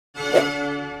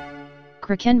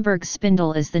Krukenberg's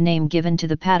spindle is the name given to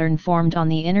the pattern formed on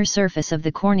the inner surface of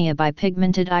the cornea by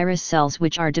pigmented iris cells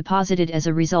which are deposited as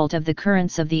a result of the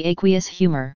currents of the aqueous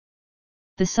humor.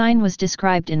 The sign was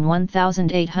described in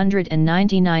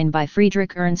 1899 by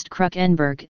Friedrich Ernst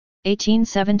Krukenberg,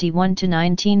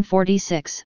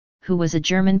 1871–1946, who was a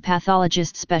German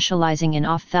pathologist specializing in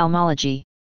ophthalmology.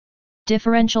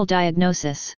 Differential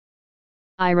diagnosis: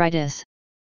 iritis.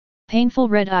 Painful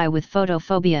red eye with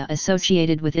photophobia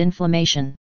associated with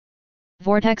inflammation.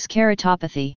 Vortex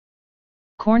keratopathy.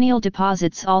 Corneal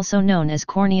deposits also known as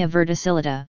cornea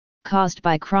verticillata, caused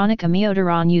by chronic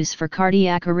amiodarone use for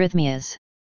cardiac arrhythmias.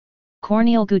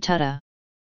 Corneal guttata.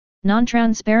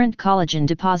 Non-transparent collagen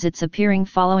deposits appearing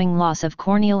following loss of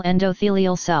corneal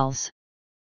endothelial cells.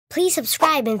 Please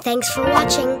subscribe and thanks for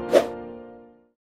watching.